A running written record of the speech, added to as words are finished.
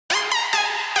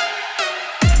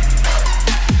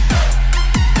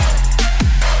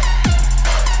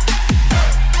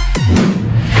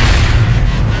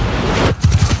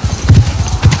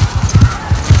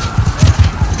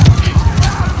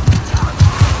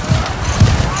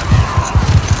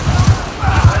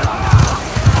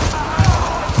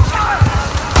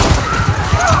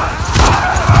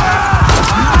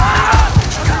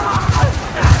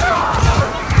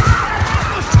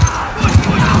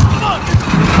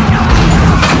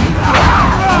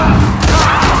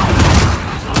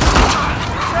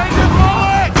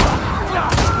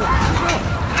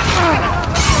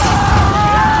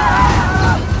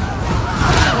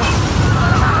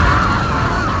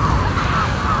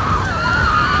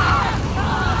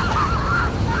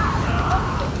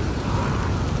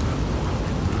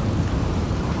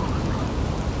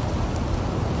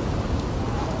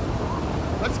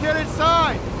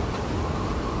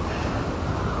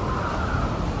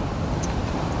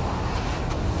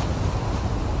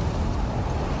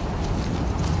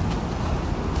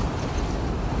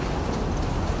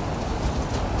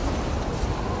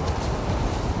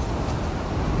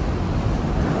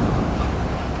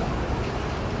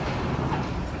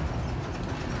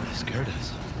There it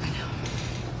is. I know.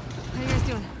 How you guys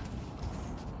doing?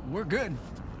 We're good.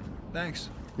 Thanks.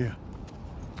 Yeah.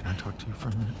 Can I talk to you for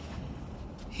a minute?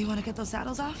 You want to get those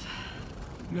saddles off?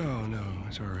 No,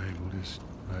 it's all right. We'll just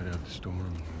ride out the storm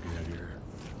and get out of here.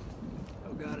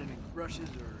 Oh, got any brushes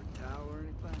or a towel or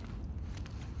anything?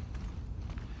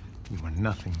 You are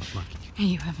nothing but lucky.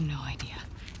 You have no idea.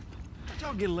 How'd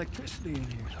y'all get electricity in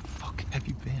here? Where the fuck have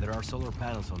you been? There are solar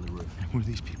panels on the roof. And who are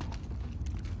these people?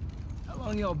 How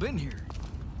long y'all been here?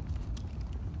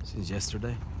 Since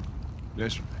yesterday?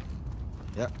 Yesterday.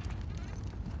 Yep.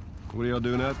 What are y'all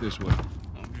doing out this way?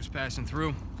 I'm just passing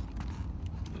through.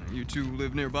 You two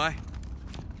live nearby?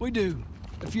 We do.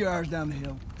 A few hours down the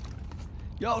hill.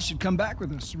 Y'all should come back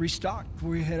with us, restock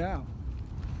before you head out.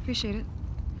 Appreciate it.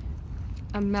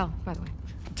 I'm Mel, by the way.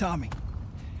 Tommy.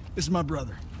 This is my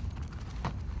brother.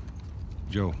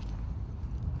 Joe.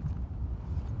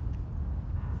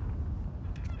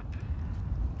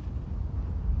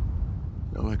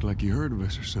 Y'all act like you heard of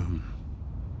us or something.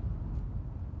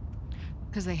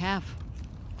 Because they have.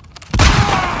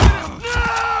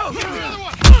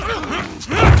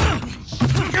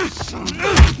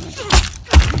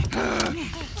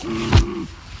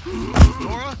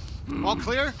 Laura? All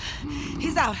clear?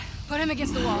 He's out. Put him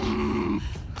against the wall.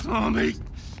 Tommy!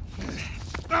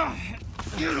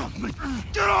 Get off me!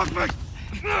 Get off me!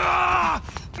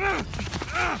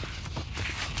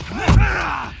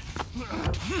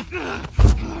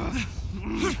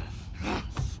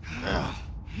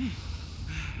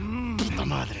 Puta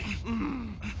madre.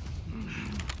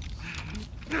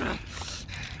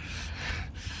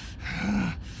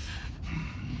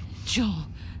 Joel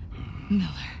Miller.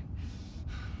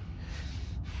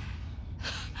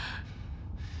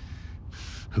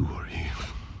 Who are you?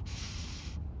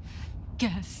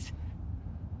 Guess.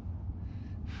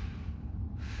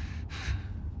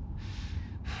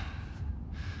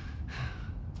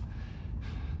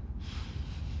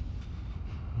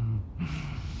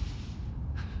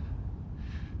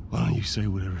 Why don't you say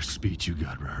whatever speech you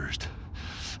got rehearsed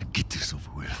and get this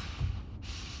over with?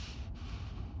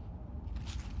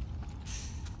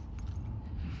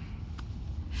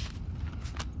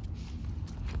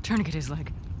 Tourniquet his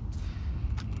leg.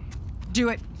 Do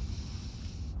it.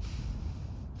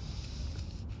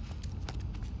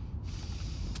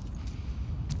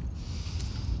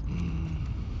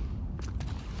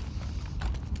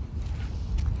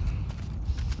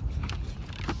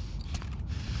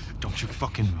 Don't you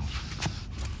fucking move.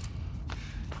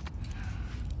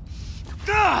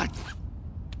 God!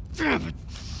 Damn it!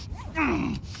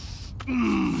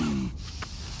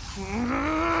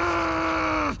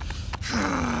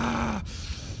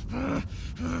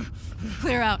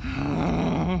 Clear out.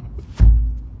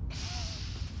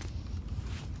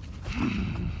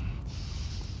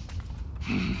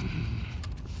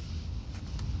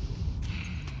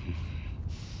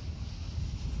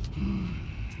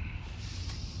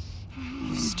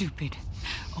 You stupid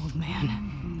old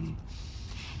man.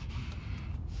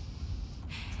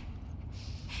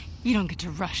 You don't get to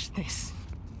rush this.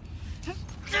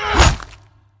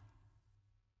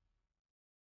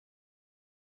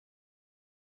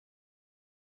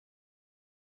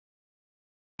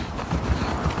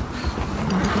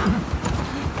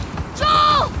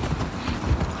 Joel!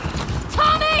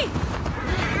 Tommy!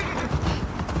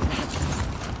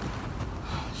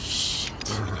 Shit.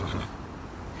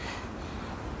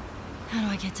 How do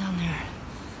I get down there?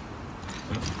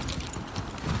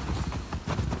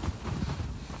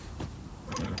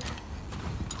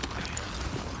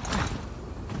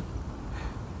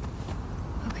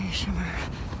 Okay, Shimmer.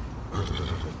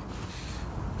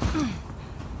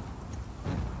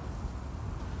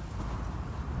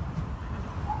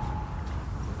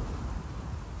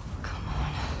 Come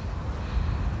on.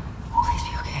 Please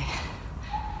be okay.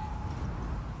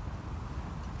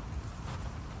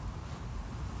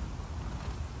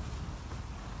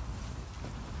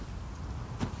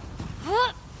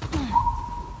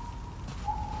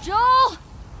 Joel!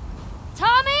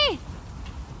 Tommy!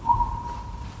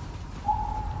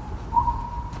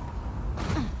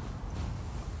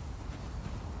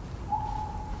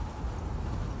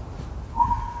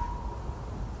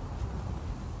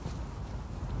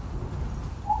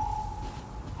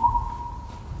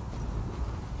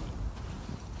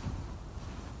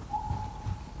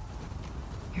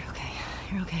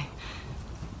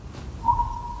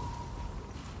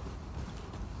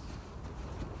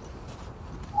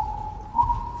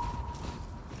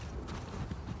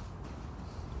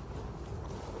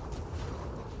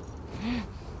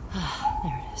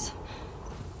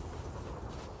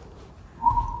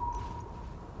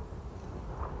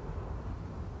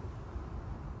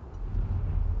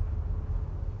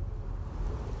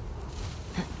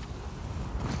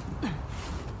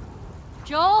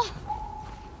 Joel?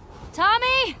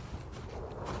 Tommy?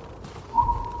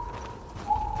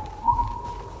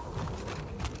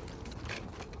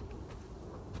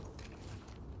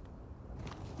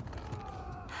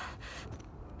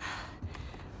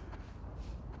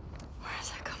 Where is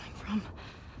that coming from?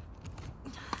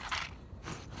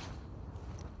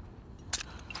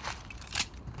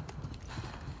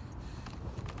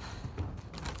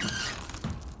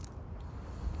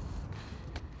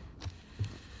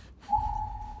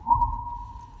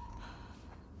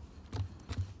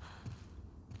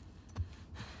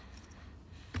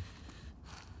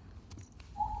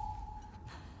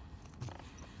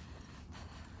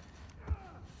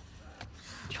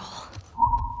 Joel.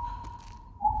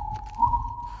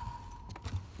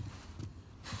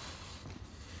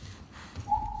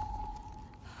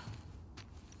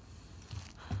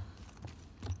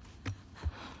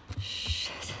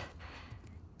 Shit.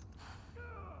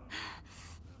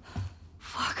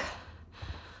 Fuck.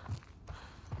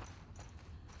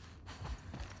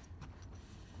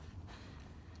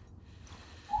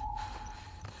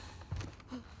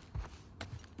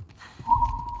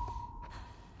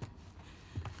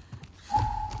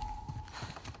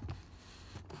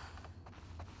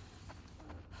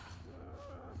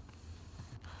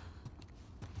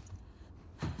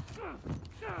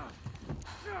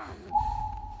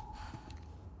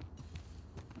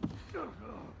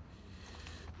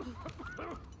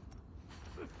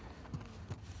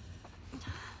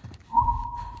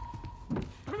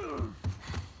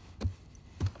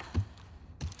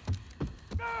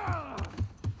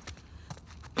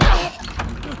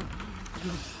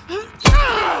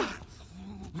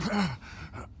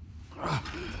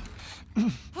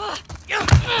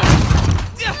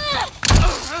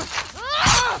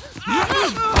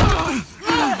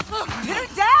 Pin her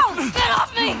down! Get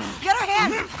off me! Get her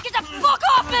hands! Get the fuck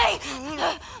off me!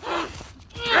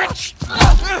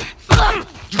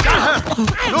 You got her!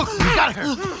 Look, you got her!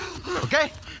 Okay?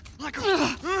 You're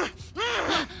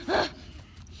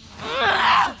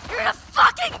gonna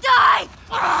fucking die!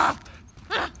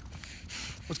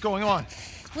 What's going on?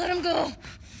 Let him go!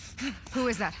 Who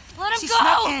is that? Let him She go!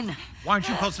 snuck in. Why aren't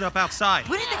you posted up outside?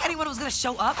 We didn't think anyone was gonna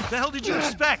show up. What the hell did you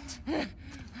expect?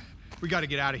 We gotta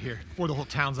get out of here before the whole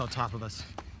town's on top of us.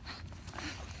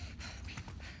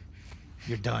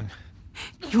 You're done.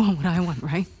 You want what I want,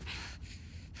 right?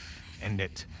 End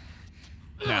it.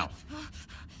 Now.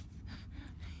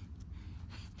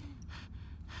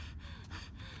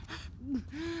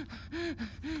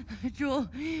 Joel,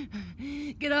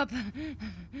 get up.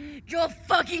 Joel,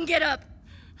 fucking get up.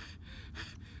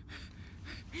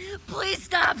 Please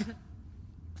stop.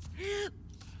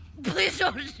 Please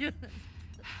don't shoot us.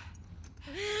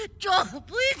 Joel,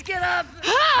 please get up.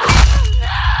 No!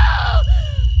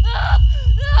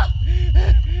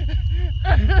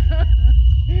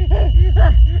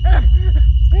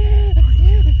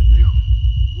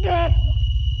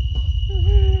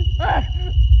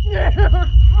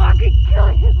 Fucking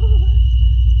kill you.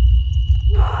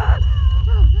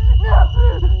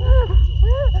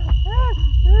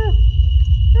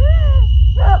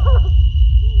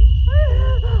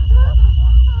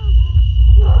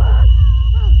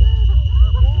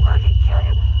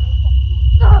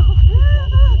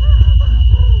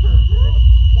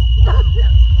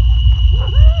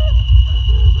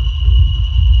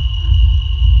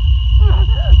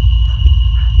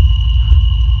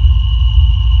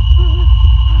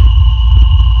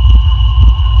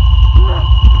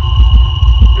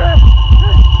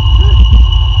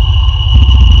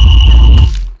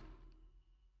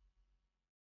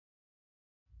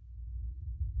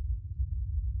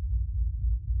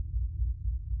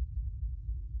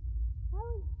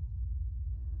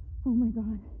 Oh my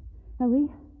God. Ellie?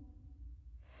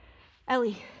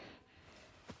 Ellie.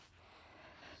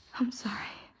 I'm sorry.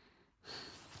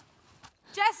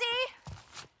 Jesse!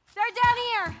 They're down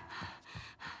here!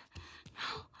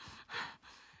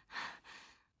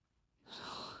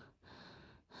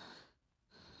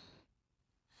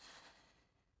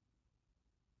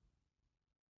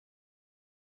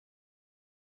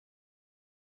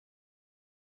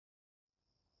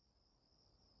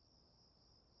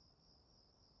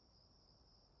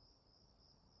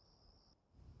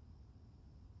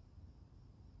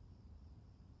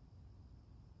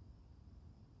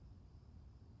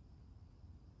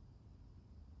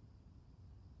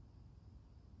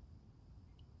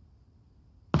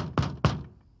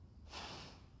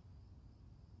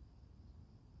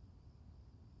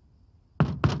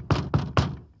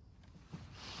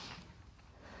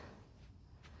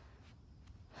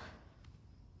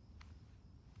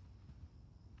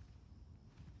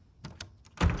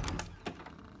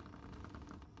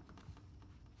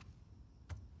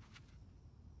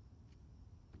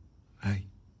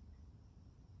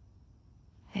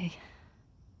 okay?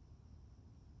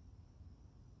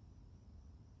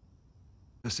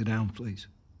 Sit down, please.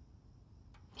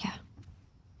 Yeah.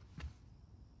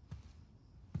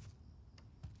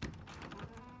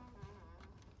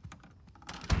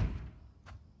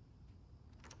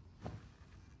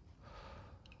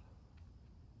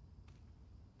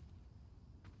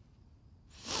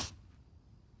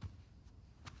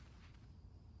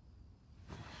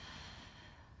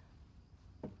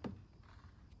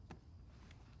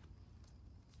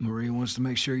 Maria wants to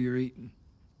make sure you're eating.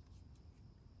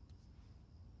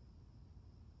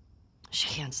 She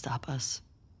can't stop us.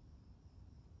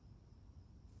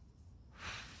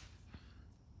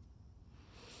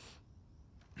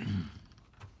 To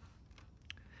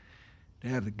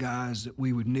have the guys that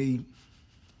we would need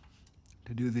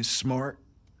to do this smart,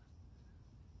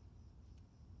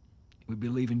 we'd be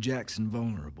leaving Jackson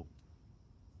vulnerable.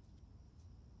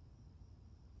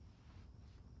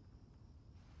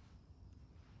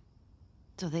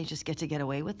 So they just get to get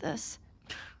away with this?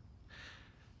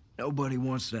 Nobody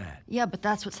wants that. Yeah, but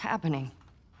that's what's happening.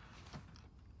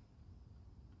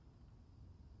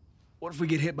 What if we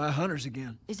get hit by hunters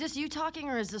again? Is this you talking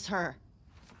or is this her?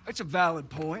 It's a valid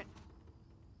point.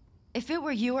 If it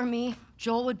were you or me,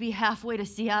 Joel would be halfway to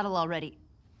Seattle already.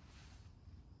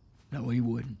 No, he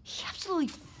wouldn't. He absolutely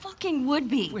fucking would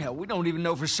be. Well, we don't even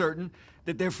know for certain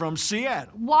that they're from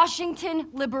Seattle. Washington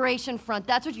Liberation Front.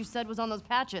 That's what you said was on those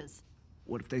patches.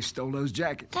 What if they stole those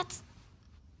jackets? That's...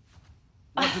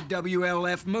 What the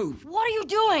WLF move? What are you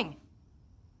doing?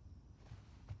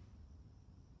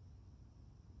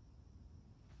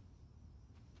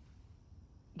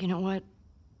 You know what?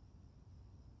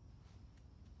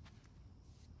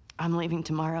 I'm leaving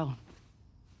tomorrow.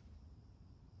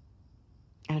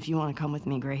 And if you want to come with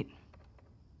me, great.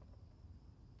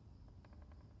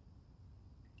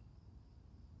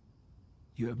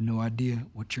 You have no idea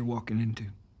what you're walking into.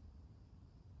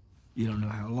 You don't know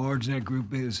how large that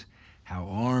group is, how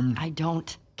armed. I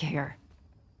don't care.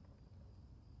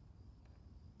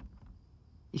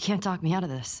 You can't talk me out of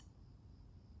this.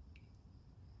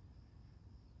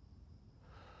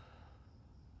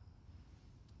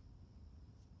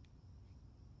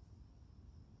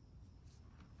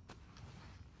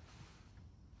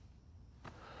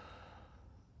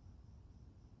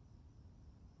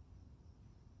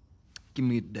 Give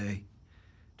me a day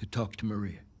to talk to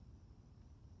Maria.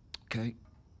 Okay?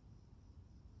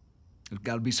 There's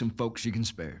gotta be some folks you can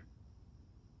spare.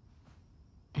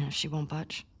 And if she won't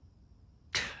budge?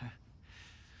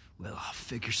 Well, I'll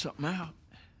figure something out.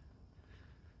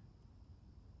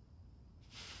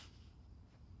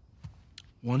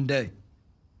 One day.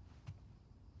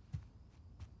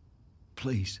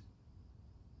 Please.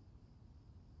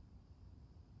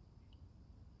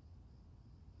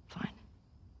 Fine.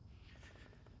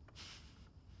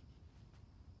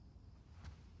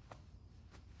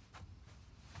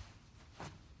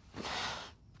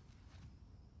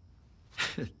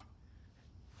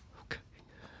 Okay.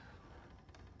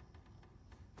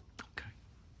 Okay.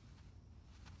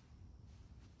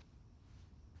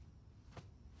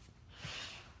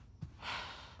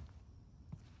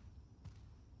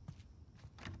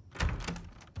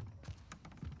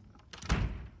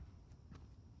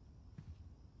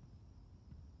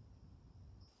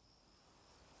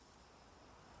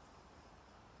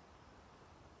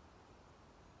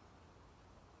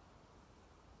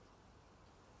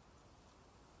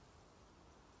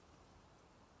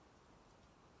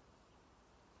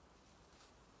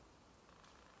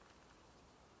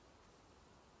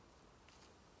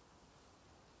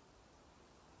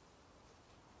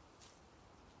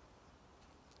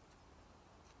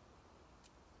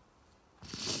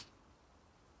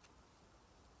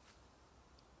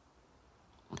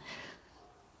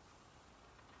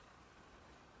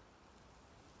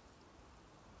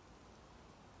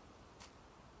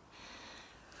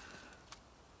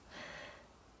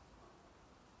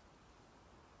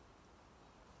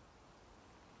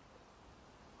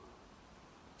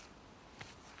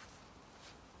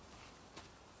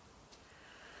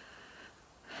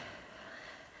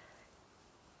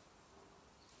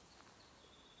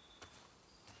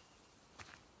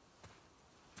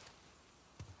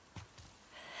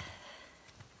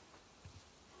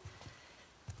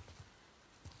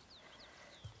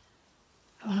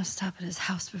 I want to stop at his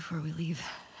house before we leave.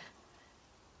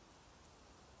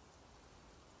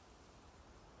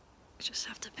 We just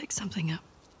have to pick something up.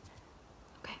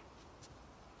 Okay.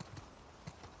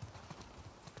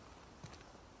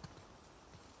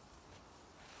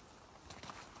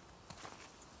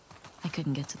 I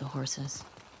couldn't get to the horses.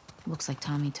 Looks like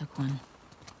Tommy took one.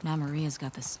 Now Maria's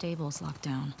got the stables locked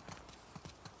down.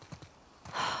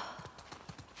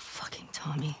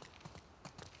 Tommy.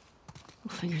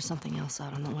 We'll figure something else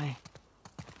out on the way.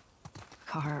 A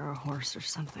car or a horse or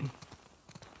something.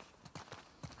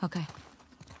 Okay.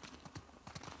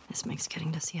 This makes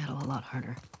getting to Seattle a lot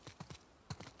harder.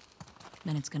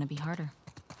 Then it's gonna be harder.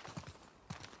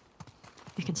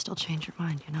 You can still change your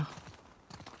mind, you know?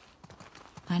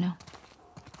 I know.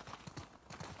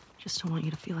 Just don't want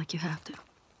you to feel like you have to.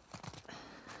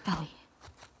 Ellie.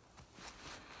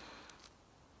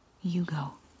 You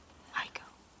go. I go.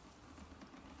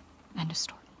 End of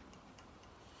story.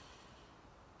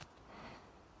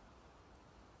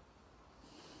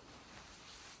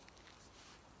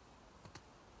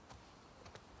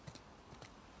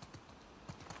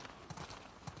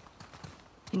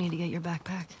 You need to get your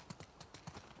backpack.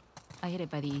 I hid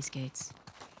it by the east gates.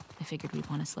 I figured we'd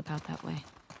want to slip out that way.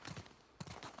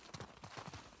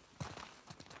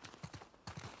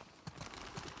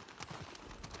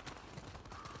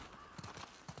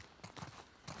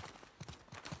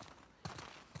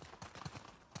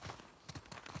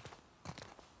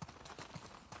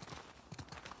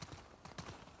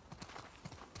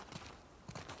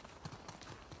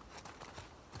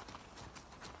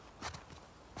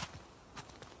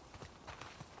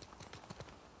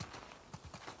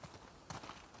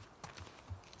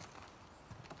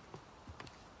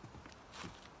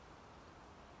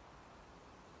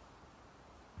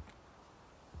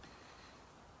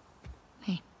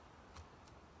 Hey.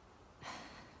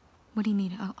 What do you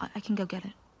need? I can go get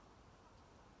it.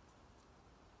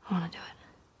 I want to do it.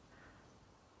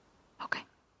 Okay.